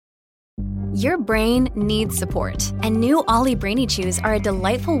Your brain needs support, and new Ollie Brainy Chews are a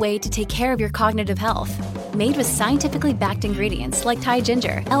delightful way to take care of your cognitive health. Made with scientifically backed ingredients like Thai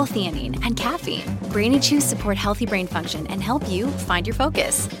ginger, L-theanine, and caffeine, Brainy Chews support healthy brain function and help you find your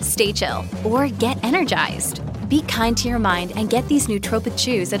focus, stay chill, or get energized. Be kind to your mind and get these nootropic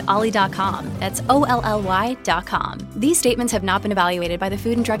chews at ollie.com. That's OLLY.com. These statements have not been evaluated by the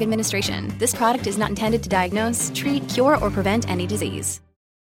Food and Drug Administration. This product is not intended to diagnose, treat, cure, or prevent any disease.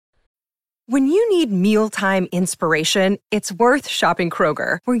 When you need mealtime inspiration, it's worth shopping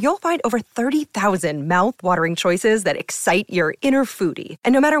Kroger, where you'll find over 30,000 mouth-watering choices that excite your inner foodie.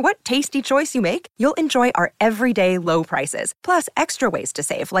 And no matter what tasty choice you make, you'll enjoy our everyday low prices, plus extra ways to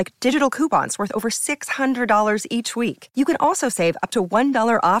save, like digital coupons worth over $600 each week. You can also save up to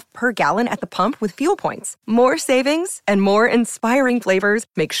 $1 off per gallon at the pump with fuel points. More savings and more inspiring flavors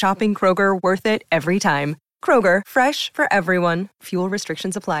make shopping Kroger worth it every time. Kroger, fresh for everyone. Fuel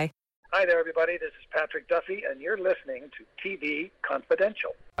restrictions apply. Hi there, everybody. This is Patrick Duffy, and you're listening to TV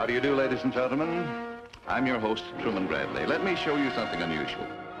Confidential. How do you do, ladies and gentlemen? I'm your host, Truman Bradley. Let me show you something unusual.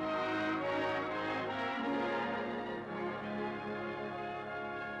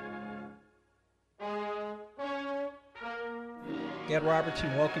 Ed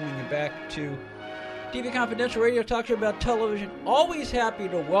Robertson welcoming you back to TV Confidential Radio Talk Show about television. Always happy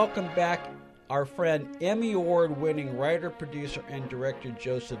to welcome back our friend, Emmy Award-winning writer, producer, and director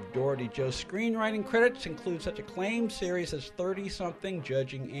Joseph Doherty. Joe's screenwriting credits include such acclaimed series as 30-something,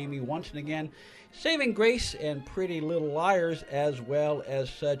 Judging Amy Once and Again, Saving Grace, and Pretty Little Liars, as well as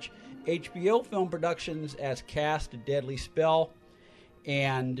such HBO film productions as Cast a Deadly Spell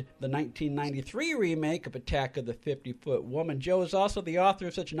and the 1993 remake of Attack of the 50-Foot Woman. Joe is also the author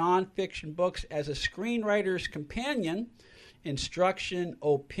of such nonfiction books as A Screenwriter's Companion, Instruction,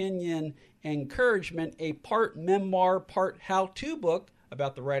 Opinion, Encouragement, a part memoir, part how-to book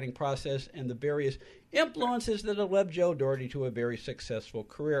about the writing process and the various influences that have led Joe Doherty to a very successful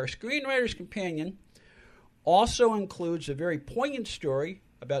career. A Screenwriter's Companion also includes a very poignant story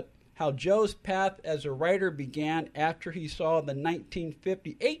about how Joe's path as a writer began after he saw the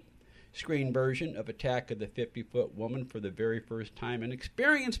 1958 screen version of Attack of the 50-Foot Woman for the very first time. An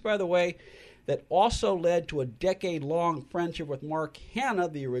experience, by the way, that also led to a decade-long friendship with Mark Hanna,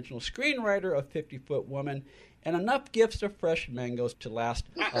 the original screenwriter of 50-Foot Woman, and enough gifts of fresh mangoes to last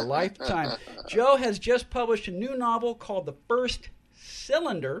a lifetime. Joe has just published a new novel called The First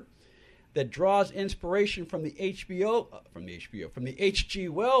Cylinder that draws inspiration from the H.G.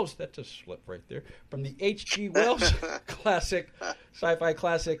 Wells, that's a slip right there, from the H.G. Wells classic, sci-fi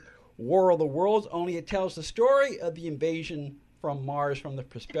classic, War of the Worlds, only it tells the story of the invasion from Mars from the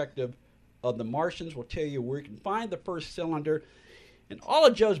perspective of the Martians. We'll tell you where you can find The First Cylinder and all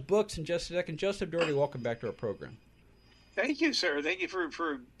of Joe's books in just a second. Joseph Doherty, welcome back to our program. Thank you, sir. Thank you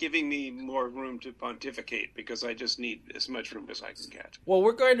for giving me more room to pontificate, because I just need as much room as I can get. Well,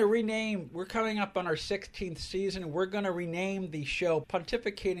 we're coming up on our 16th season, and we're going to rename the show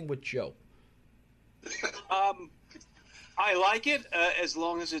Pontificating with Joe. I like it as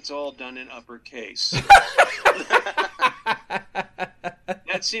long as it's all done in uppercase.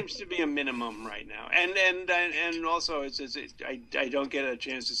 That seems to be a minimum right now, and also I don't get a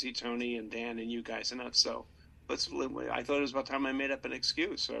chance to see Tony and Dan and you guys enough. So I thought it was about time I made up an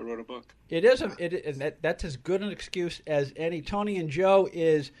excuse, so I wrote a book. That's as good an excuse as any. Tony and Joe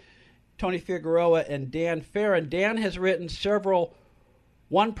is Tony Figueroa and Dan Farron. Dan has written several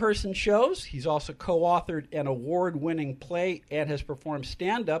one-person shows. He's also co-authored an award-winning play and has performed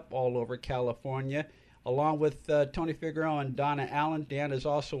stand-up all over California, along with Tony Figueroa and Donna Allen. Dan is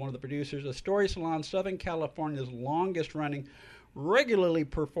also one of the producers of Story Salon, Southern California's longest-running, regularly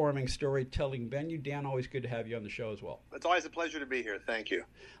performing storytelling venue. Dan, always good to have you on the show as well. It's always a pleasure to be here. Thank you.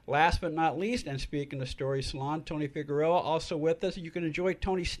 Last but not least, and speaking of Story Salon, Tony Figueroa also with us. You can enjoy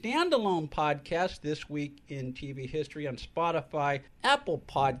Tony's standalone podcast, This Week in TV History, on Spotify, Apple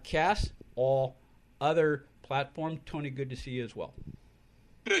Podcasts, all other platforms. Tony, good to see you as well.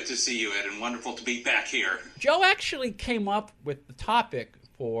 Good to see you, Ed, and wonderful to be back here. Joe actually came up with the topic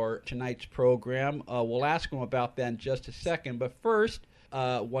for tonight's program. We'll ask him about that in just a second. But first,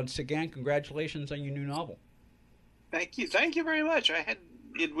 once again, congratulations on your new novel. Thank you. Thank you very much.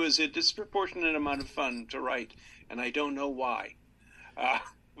 It was a disproportionate amount of fun to write, and I don't know why.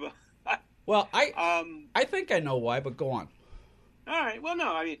 Well, I think I know why, but go on. All right. Well,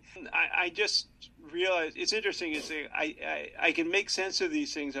 no, I mean, I just realized it's interesting. I can make sense of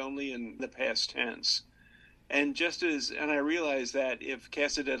these things only in the past tense. And I realized that if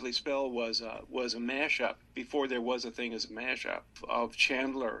Cast a Deadly Spell was a mashup, before there was a thing as a mashup of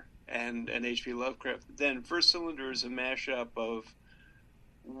Chandler and H.P. Lovecraft, then First Cylinder is a mashup of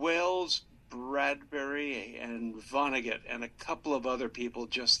Wells, Bradbury and Vonnegut and a couple of other people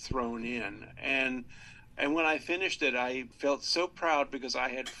just thrown in. And when I finished it, I felt so proud because I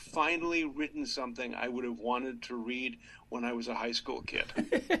had finally written something I would have wanted to read when I was a high school kid.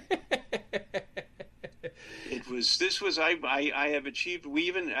 I have achieved,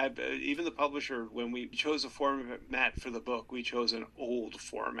 even the publisher, when we chose a format for the book, we chose an old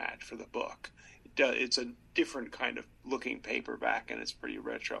format for the book. It's a different kind of looking paperback, and it's pretty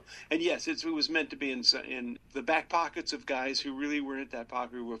retro. And yes, it was meant to be in the back pockets of guys who really weren't that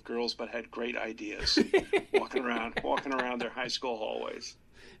popular with girls, but had great ideas, walking around their high school hallways.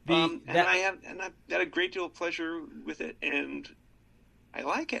 And I had a great deal of pleasure with it, and I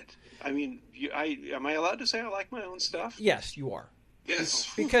like it. I mean, am I allowed to say I like my own stuff? Yes, you are.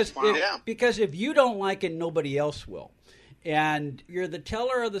 Yes. Because Wow. because if you don't like it, nobody else will. And you're the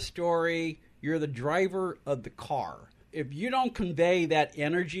teller of the story. You're the driver of the car. If you don't convey that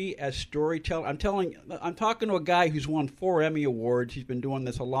energy as storyteller, I'm talking to a guy who's won 4 Emmy Awards. He's been doing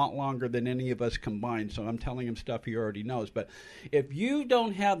this a lot longer than any of us combined, so I'm telling him stuff he already knows. But if you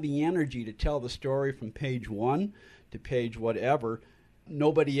don't have the energy to tell the story from page 1 to page whatever,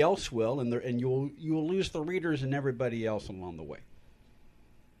 nobody else will, and you'll lose the readers and everybody else along the way.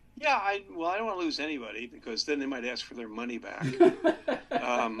 Yeah, I don't want to lose anybody because then they might ask for their money back.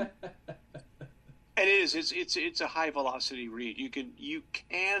 And it's a high velocity read. You can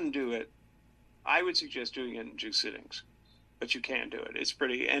do it. I would suggest doing it in 2 sittings, but you can do it. It's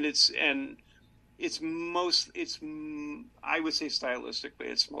pretty, and I would say stylistically,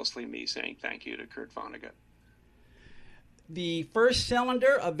 it's mostly me saying thank you to Kurt Vonnegut. The First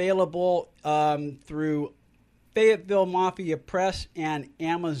Cylinder, available through Fayetteville Mafia Press and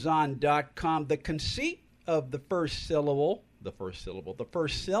Amazon.com. The conceit of the first syllable, the first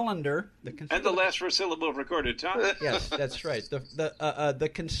cylinder, and the last first syllable of recorded time. Yes, that's right. The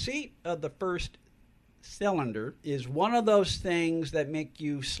conceit of the first cylinder is one of those things that make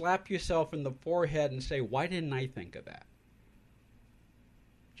you slap yourself in the forehead and say, "Why didn't I think of that?"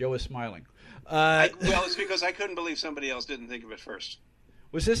 Joe is smiling. It's because I couldn't believe somebody else didn't think of it first.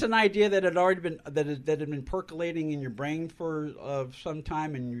 Was this an idea that had already been that had been percolating in your brain for some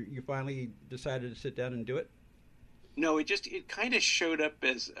time, and you finally decided to sit down and do it? No, it kind of showed up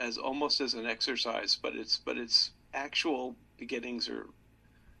as almost as an exercise, but its actual beginnings are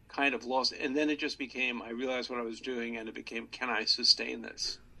kind of lost. And then it just became, I realized what I was doing, and it became, can I sustain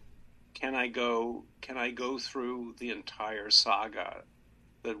this? Can I go through the entire saga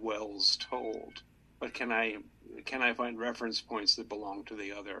that Wells told? But can I find reference points that belong to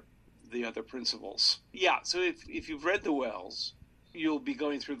the other principles? Yeah. So if you've read the Wells, you'll be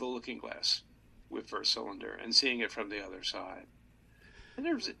going through the Looking Glass with First Cylinder and seeing it from the other side. And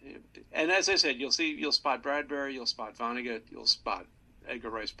as I said, you'll spot Bradbury, you'll spot Vonnegut, you'll spot Edgar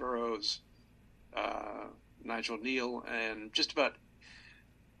Rice Burroughs, Nigel Neal, and just about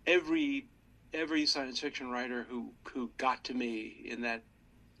every science fiction writer who got to me in that,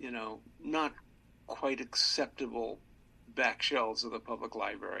 not quite acceptable back shelves of the public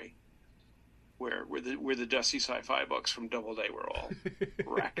library, where the dusty sci-fi books from Doubleday were all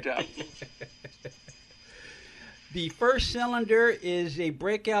racked up. The First Cylinder is a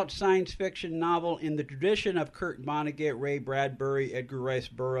breakout science fiction novel in the tradition of Kurt Vonnegut, Ray Bradbury, Edgar Rice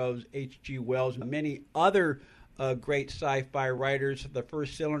Burroughs, H.G. Wells, and many other great sci-fi writers. The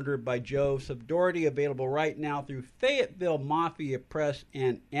First Cylinder by Joseph Doherty, available right now through Fayetteville Mafia Press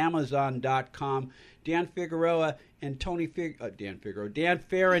and Amazon.com. Dan Farron and Tony Figueroa.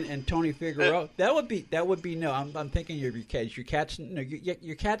 That would be no. I'm thinking of your cat. Your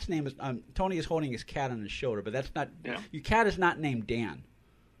cat's name is Tony is holding his cat on his shoulder, but that's not. Yeah. Your cat is not named Dan.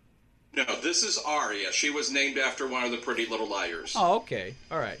 No, this is Aria. She was named after one of the Pretty Little Liars. Oh, okay,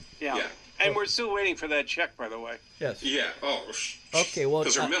 all right. Yeah. And we're still waiting for that check, by the way. Yes. Yeah. Oh. Okay. Well,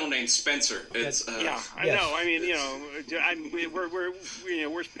 because her middle name's Spencer. It's yeah. I know. I mean,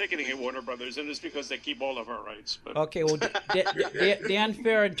 we're picketing at Warner Brothers, and it's because they keep all of our rights. But. Okay. Well, Dan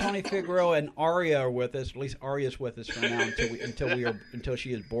Farron, Tony Figueroa, and Aria are with us. At least Aria's with us for now until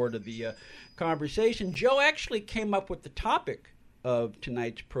she is bored of the conversation. Joe actually came up with the topic of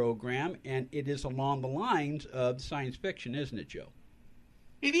tonight's program, and it is along the lines of science fiction, isn't it, Joe?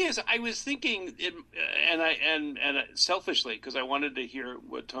 It is. I was thinking, and selfishly, because I wanted to hear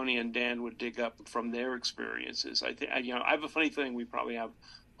what Tony and Dan would dig up from their experiences. I have a funny feeling we probably have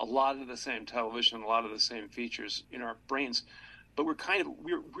a lot of the same television, a lot of the same features in our brains, but we're kind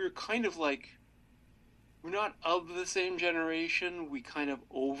of like, we're not of the same generation. We kind of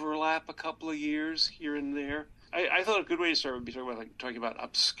overlap a couple of years here and there. I thought a good way to start would be talking about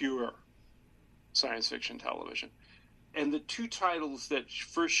obscure science fiction television. And the two titles that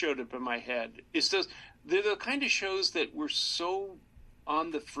first showed up in my head is they're the kind of shows that were so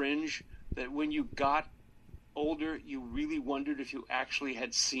on the fringe that when you got older, you really wondered if you actually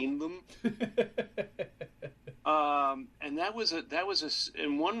had seen them.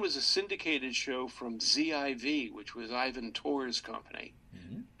 And one was a syndicated show from ZIV, which was Ivan Tor's company,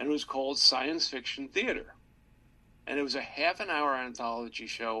 and it was called Science Fiction Theater. And it was a half-an-hour anthology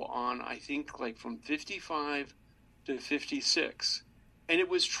show on, I think, like from 55 to 56. And it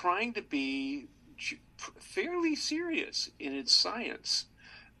was trying to be fairly serious in its science.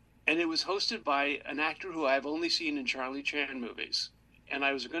 And it was hosted by an actor who I've only seen in Charlie Chan movies. And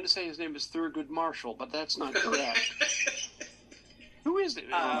I was going to say his name is Thurgood Marshall, but that's not correct. Who is it?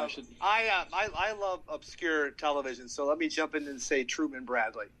 I love obscure television, so let me jump in and say Truman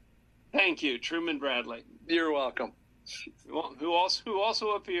Bradley. Thank you, Truman Bradley. You're welcome. Who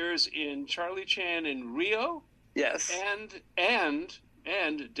also appears in Charlie Chan in Rio. Yes.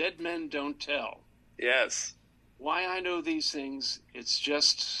 And Dead Men Don't Tell. Yes. Why I know these things, it's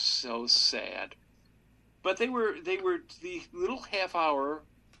just so sad. But they were the little half hour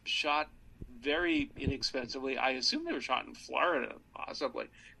shot very inexpensively. I assume they were shot in Florida, possibly,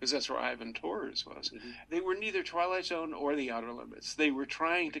 because that's where Ivan Torres was. Mm-hmm. They were neither Twilight Zone or The Outer Limits. They were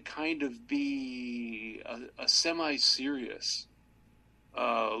trying to kind of be a semi-serious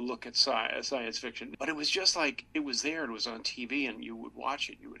look at science fiction. But it was just like, it was there, it was on TV, and you would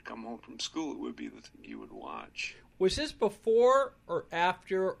watch it. You would come home from school, it would be the thing you would watch. Was this before or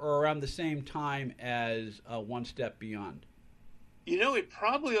after or around the same time as One Step Beyond? You know, it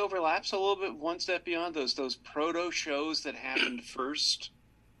probably overlaps a little bit with One Step Beyond, those proto shows that happened first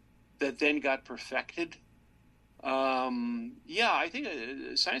that then got perfected. Yeah, I think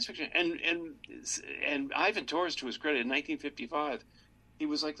science fiction, and Ivan Torres, to his credit, in 1955, he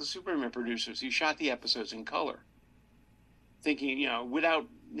was like the Superman producers. He shot the episodes in color, thinking, without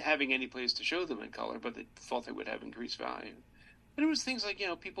having any place to show them in color, but they thought they would have increased value. But it was things like,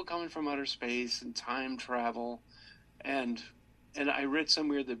 people coming from outer space and time travel, and I read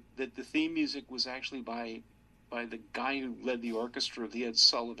somewhere that the theme music was actually by the guy who led the orchestra of the Ed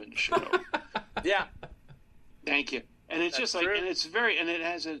Sullivan Show. Yeah. Thank you. And it's That's just like, true. and it's very, and it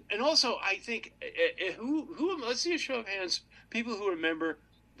has and also I think, let's see a show of hands, people who remember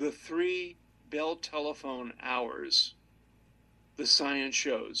the 3 Bell telephone hours, the science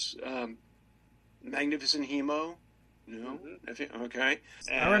shows, Magnificent Hemo. No, okay.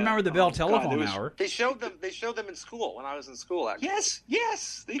 I remember the Bell telephone hour. They showed them in school when I was in school. Actually,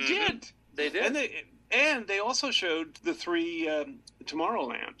 Yes, they did. They did, and they also showed the 3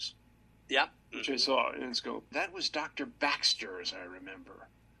 Tomorrowlands. Yeah, which I saw in school. That was Dr. Baxter, as I remember,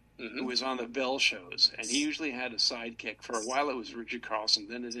 who was on the Bell shows, and he usually had a sidekick. For a while, it was Richard Carlson.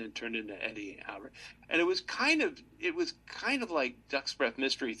 Then it turned into Eddie Albert, and it was kind of like Duck's Breath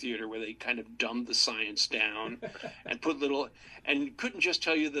Mystery Theater, where they kind of dumbed the science down and put and couldn't just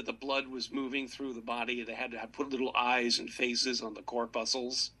tell you that the blood was moving through the body. They had to put little eyes and faces on the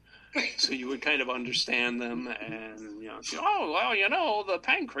corpuscles, so you would kind of understand them, and say, the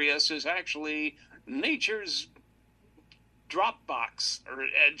pancreas is actually nature's drop box, or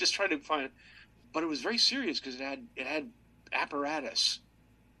just try to find. But it was very serious because it had apparatus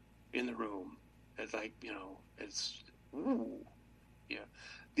in the room. It's like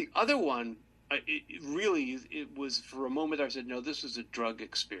The other one, it was for a moment I said, no, this is a drug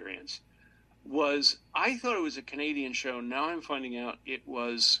experience. I thought it was a Canadian show. Now I'm finding out it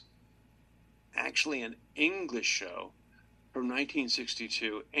was actually an English show from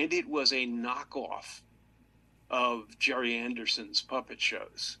 1962, and it was a knockoff of Jerry Anderson's puppet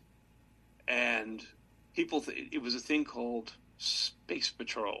shows. And people, it was a thing called Space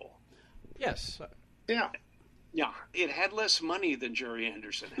Patrol. Yes. Yeah. Yeah, it had less money than Jerry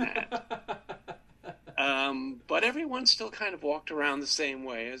Anderson had. But everyone still kind of walked around the same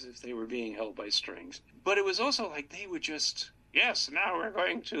way as if they were being held by strings. But it was also like they would just, now we're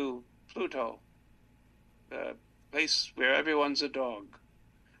going to Pluto, the place where everyone's a dog.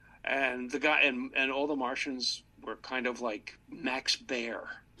 And the guy and all the Martians were kind of like Max Baer.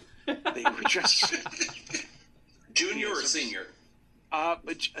 They were just junior or senior? A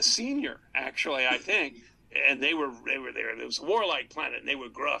senior, actually, I think. And they were there. It was a warlike planet, and they were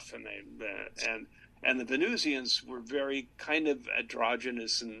gruff, and the Venusians were very kind of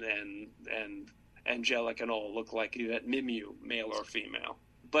androgynous and angelic, and all looked like you had Mimu, male or female.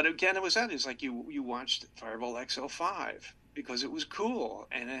 But again, it was like you watched Fireball XL5 because it was cool,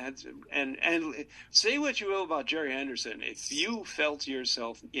 and it had, and say what you will about Jerry Anderson, if you felt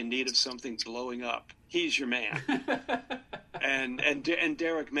yourself in need of something blowing up, he's your man. and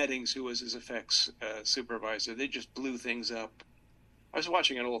Derek Meddings, who was his effects supervisor. They just blew things up. I was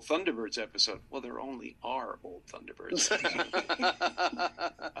watching an old Thunderbirds episode. Well, there only are old Thunderbirds.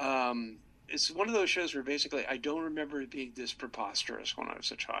 It's one of those shows where basically I don't remember it being this preposterous when I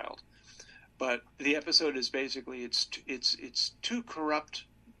was a child. But the episode is basically it's two corrupt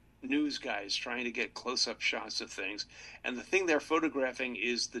news guys trying to get close-up shots of things, and the thing they're photographing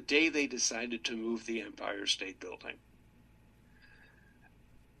is the day they decided to move the Empire State Building.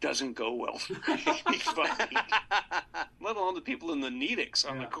 Doesn't go well for anybody, let alone the people in the Nedics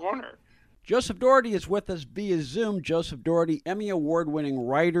on the corner. Joseph Doherty is with us via Zoom. Joseph Doherty, Emmy Award-winning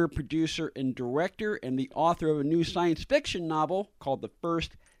writer, producer, and director, and the author of a new science fiction novel called The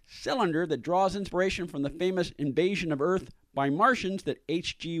First Cylinder that draws inspiration from the famous invasion of Earth by Martians that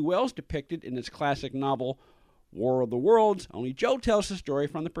H.G. Wells depicted in his classic novel War of the Worlds. Only Joe tells the story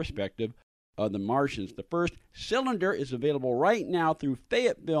from the perspective of the Martians. The First Cylinder is available right now through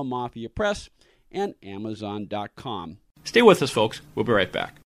Fayetteville Mafia Press and Amazon.com. Stay with us, folks. We'll be right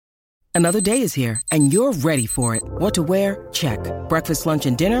back. Another day is here, and you're ready for it. What to wear? Check. Breakfast, lunch,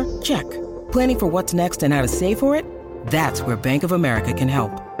 and dinner? Check. Planning for what's next and how to save for it? That's where Bank of America can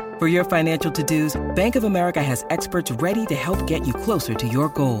help. For your financial to-dos, Bank of America has experts ready to help get you closer to your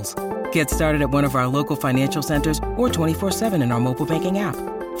goals. Get started at one of our local financial centers or 24/7 in our mobile banking app.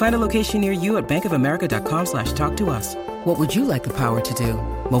 Find a location near you at bankofamerica.com/talktous. What would you like the power to do?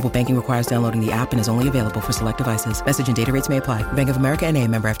 Mobile banking requires downloading the app and is only available for select devices. Message and data rates may apply. Bank of America N.A.,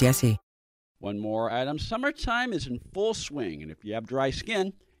 member FDIC. One more item. Summertime is in full swing, and if you have dry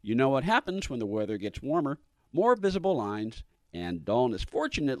skin, you know what happens when the weather gets warmer. More visible lines and dullness.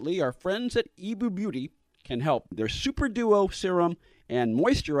 Fortunately, our friends at Ebu Beauty can help. Their Super Duo Serum and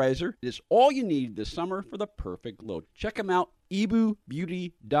Moisturizer is all you need this summer for the perfect glow. Check them out,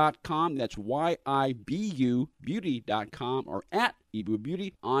 ebubeauty.com. That's YIBU beauty.com, or at Ebu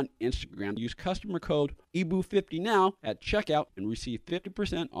Beauty on Instagram. Use customer code EBU50 now at checkout and receive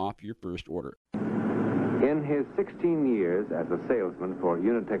 50% off your first order. In his 16 years as a salesman for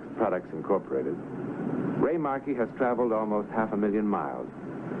Unitex Products Incorporated, Ray Markey has traveled almost 500,000 miles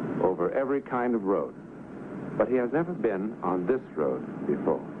over every kind of road, but he has never been on this road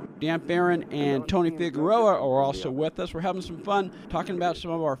before. Dan Barron and Tony Figueroa are also with us. We're having some fun talking about some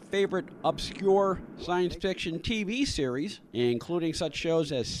of our favorite obscure science fiction TV series, including such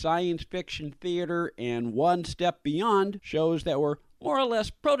shows as Science Fiction Theater and One Step Beyond, shows that were more or less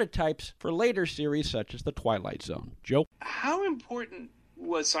prototypes for later series such as The Twilight Zone. Joe? How important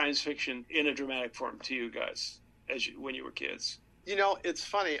was science fiction in a dramatic form to you guys when you were kids? You know, it's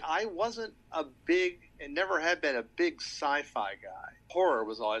funny. I wasn't a big, and never had been a big sci-fi guy. Horror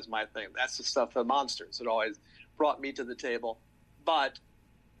was always my thing. That's the stuff, the monsters that always brought me to the table. But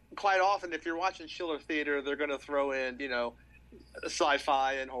quite often, if you're watching Schiller Theater, they're going to throw in, you know,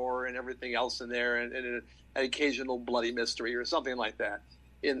 sci-fi and horror and everything else in there, and an occasional bloody mystery or something like that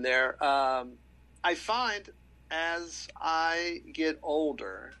in there. I find as I get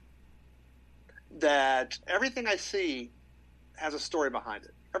older that everything I see has a story behind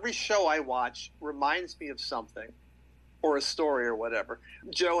it. Every show I watch reminds me of something or a story or whatever.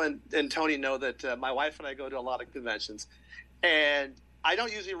 Joe and Tony know that my wife and I go to a lot of conventions, and I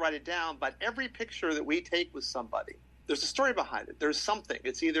don't usually write it down, but every picture that we take with somebody, there's a story behind it. There's something.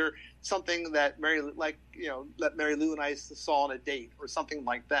 It's either something that Mary Lou and I saw on a date or something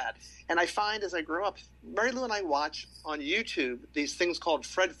like that. And I find as I grow up, Mary Lou and I watch on YouTube these things called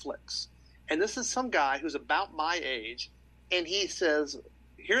Fred Flicks. And this is some guy who's about my age, and he says,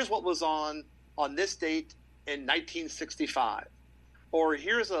 here's what was on this date in 1965. Or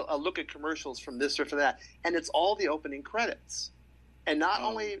here's a look at commercials from this or from that. And it's all the opening credits. And not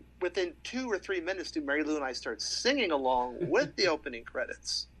only within 2 or 3 minutes do Mary Lou and I start singing along with the opening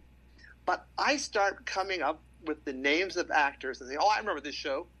credits, but I start coming up with the names of actors and say, I remember this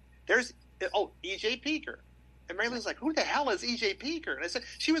show. There's, E.J. Peeker. And Mary Lou's like, who the hell is E.J. Peeker? And I said,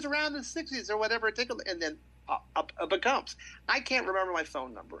 she was around in the 60s or whatever. And then up it comes. I can't remember my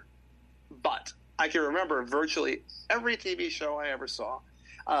phone number, but I can remember virtually every TV show I ever saw.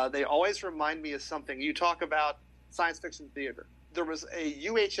 They always remind me of something. You talk about science fiction theater. There was a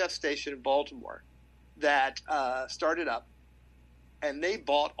UHF station in Baltimore that started up, and they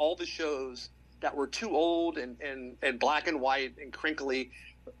bought all the shows that were too old and black and white and crinkly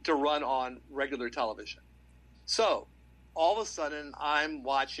to run on regular television. So all of a sudden, I'm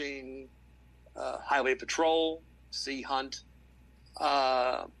watching Highway Patrol, Sea Hunt,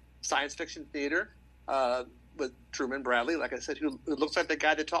 Science Fiction Theater with Truman Bradley, like I said, who looks like the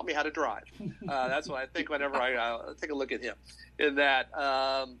guy that taught me how to drive. That's what I think whenever I take a look at him. In that,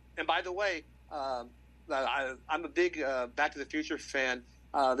 and by the way, I'm a big Back to the Future fan.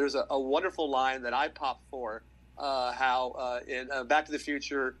 There's a wonderful line that I pop for how in Back to the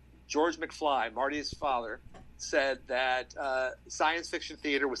Future, George McFly, Marty's father, said that science fiction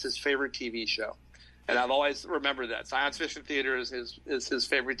theater was his favorite TV show. And I've always remembered that. Science fiction theater is his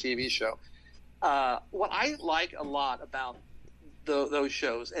favorite TV show. What I like a lot about those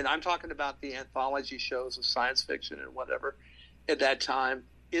shows, and I'm talking about the anthology shows of science fiction and whatever at that time,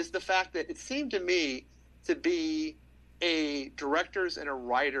 is the fact that it seemed to me to be a director's and a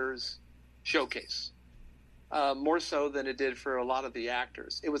writer's showcase, more so than it did for a lot of the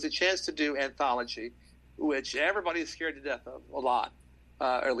actors. It was a chance to do anthology, which everybody's scared to death of a lot,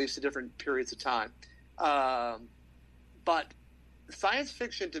 or at least at different periods of time. But science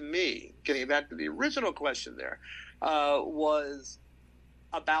fiction to me, getting back to the original question there, was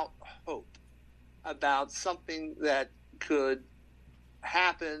about hope, about something that could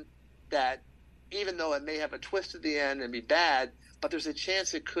happen, that even though it may have a twist at the end and be bad, but there's a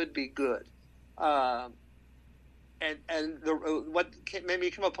chance it could be good. What made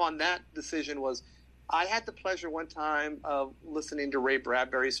me come upon that decision was I had the pleasure one time of listening to Ray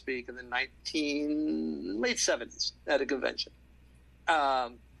Bradbury speak in the late 70s at a convention.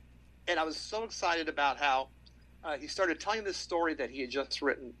 And I was so excited about how he started telling this story that he had just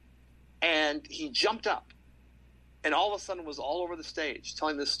written, and he jumped up and all of a sudden was all over the stage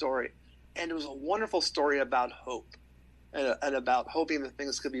telling this story. And it was a wonderful story about hope and about hoping that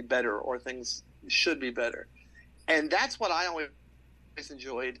things could be better or things should be better. And that's what I always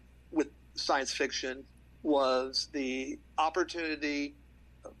enjoyed with science fiction, was the opportunity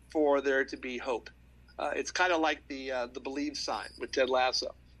for there to be hope. It's kind of like the believe sign with Ted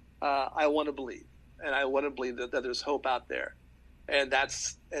Lasso. I want to believe, and I want to believe that there's hope out there. And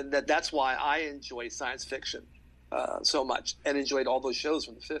that's why I enjoy science fiction so much, and enjoyed all those shows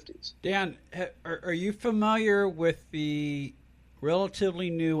from the 50s. Dan, are you familiar with the relatively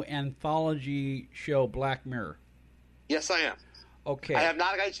new anthology show Black Mirror? Yes, I am. Okay. I have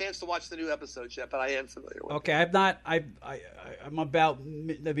not got a chance to watch the new episodes yet, but I am familiar with it. Okay, I'm about.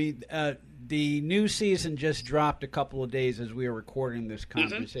 The new season just dropped a couple of days as we are recording this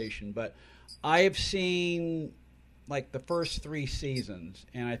conversation, but I have seen like the first 3 seasons,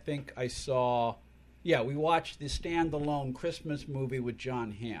 and I think I saw. Yeah, we watched the standalone Christmas movie with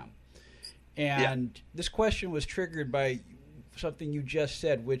John Hamm. And this question was triggered by something you just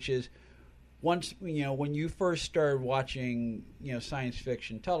said, which is once, when you first started watching, science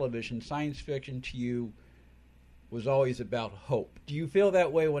fiction television, science fiction to you was always about hope. Do you feel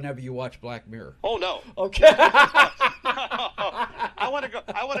that way whenever you watch Black Mirror? Oh, no. Okay. I want to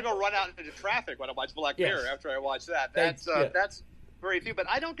go run out into traffic when I watch Black Mirror after I watch that. That's very few, but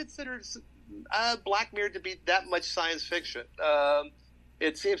I don't consider Black Mirror to be that much science fiction.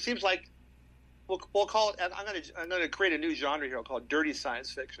 It seems like we'll call it. I'm going to create a new genre here called dirty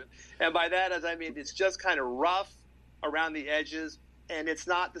science fiction, and by that as I mean it's just kind of rough around the edges, and it's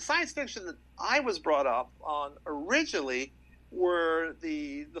not the science fiction that I was brought up on originally were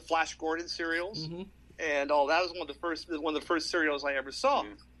the Flash Gordon serials, and all that was one of the first serials I ever saw.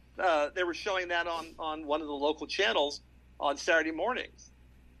 They were showing that on one of the local channels on Saturday mornings.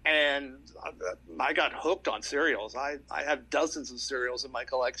 And I got hooked on serials. I have dozens of serials in my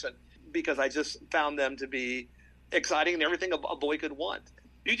collection because I just found them to be exciting and everything a boy could want.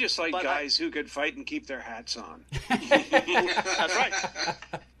 You just like guys who could fight and keep their hats on. That's right.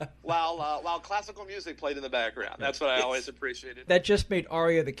 While classical music played in the background. That's what I always appreciated. That just made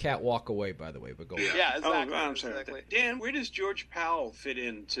Arya the cat walk away, by the way. But go on. Yeah, exactly. Oh, I'm sorry. Exactly. Dan, where does George Powell fit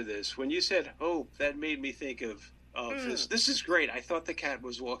into this? When you said hope, that made me think of this. This is great. I thought the cat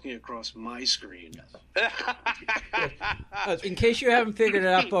was walking across my screen. In case you haven't figured it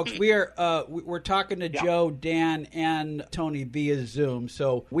out, folks, we're talking to Joe, Dan, and Tony via Zoom.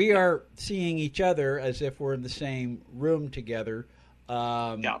 So we are seeing each other as if we're in the same room together.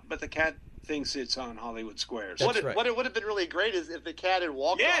 But the cat thinks it's on Hollywood Squares. That's right. What it would have been really great is if the cat had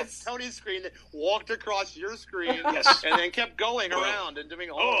walked off Tony's screen, walked across your screen, and then kept going around and doing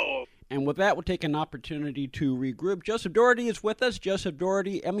all. And with that, we'll take an opportunity to regroup. Joseph Doherty is with us. Joseph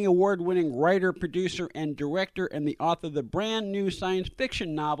Doherty, Emmy Award-winning writer, producer, and director, and the author of the brand new science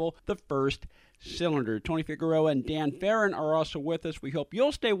fiction novel, The First Cylinder. Tony Figueroa and Dan Farron are also with us. We hope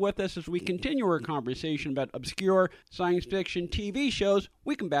you'll stay with us as we continue our conversation about obscure science fiction TV shows.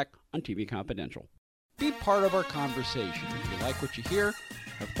 We come back on TV Confidential. Be part of our conversation. If you like what you hear,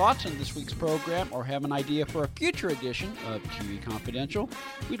 have thoughts on this week's program, or have an idea for a future edition of TV Confidential,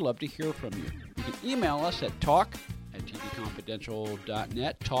 we'd love to hear from you. You can email us at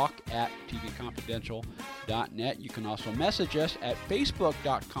talk@tvconfidential.net, talk@tvconfidential.net. You can also message us at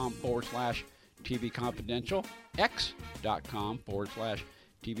facebook.com/ TV Confidential,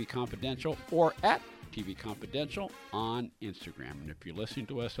 x.com/TV Confidential, or at TV Confidential on Instagram. And if you're listening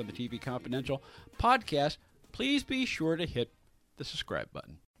to us on the TV Confidential podcast, please be sure to hit the subscribe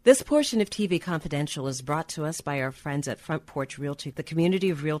button. This portion of TV Confidential is brought to us by our friends at Front Porch Realty, the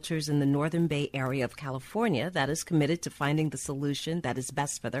community of realtors in the Northern Bay Area of California that is committed to finding the solution that is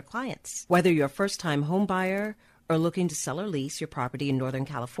best for their clients. Whether you're a first-time home buyer or looking to sell or lease your property in Northern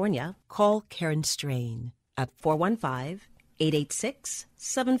California, call Karen Strain at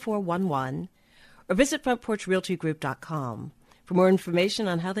 415-886-7411 or visit FrontPorchRealtyGroup.com for more information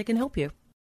on how they can help you.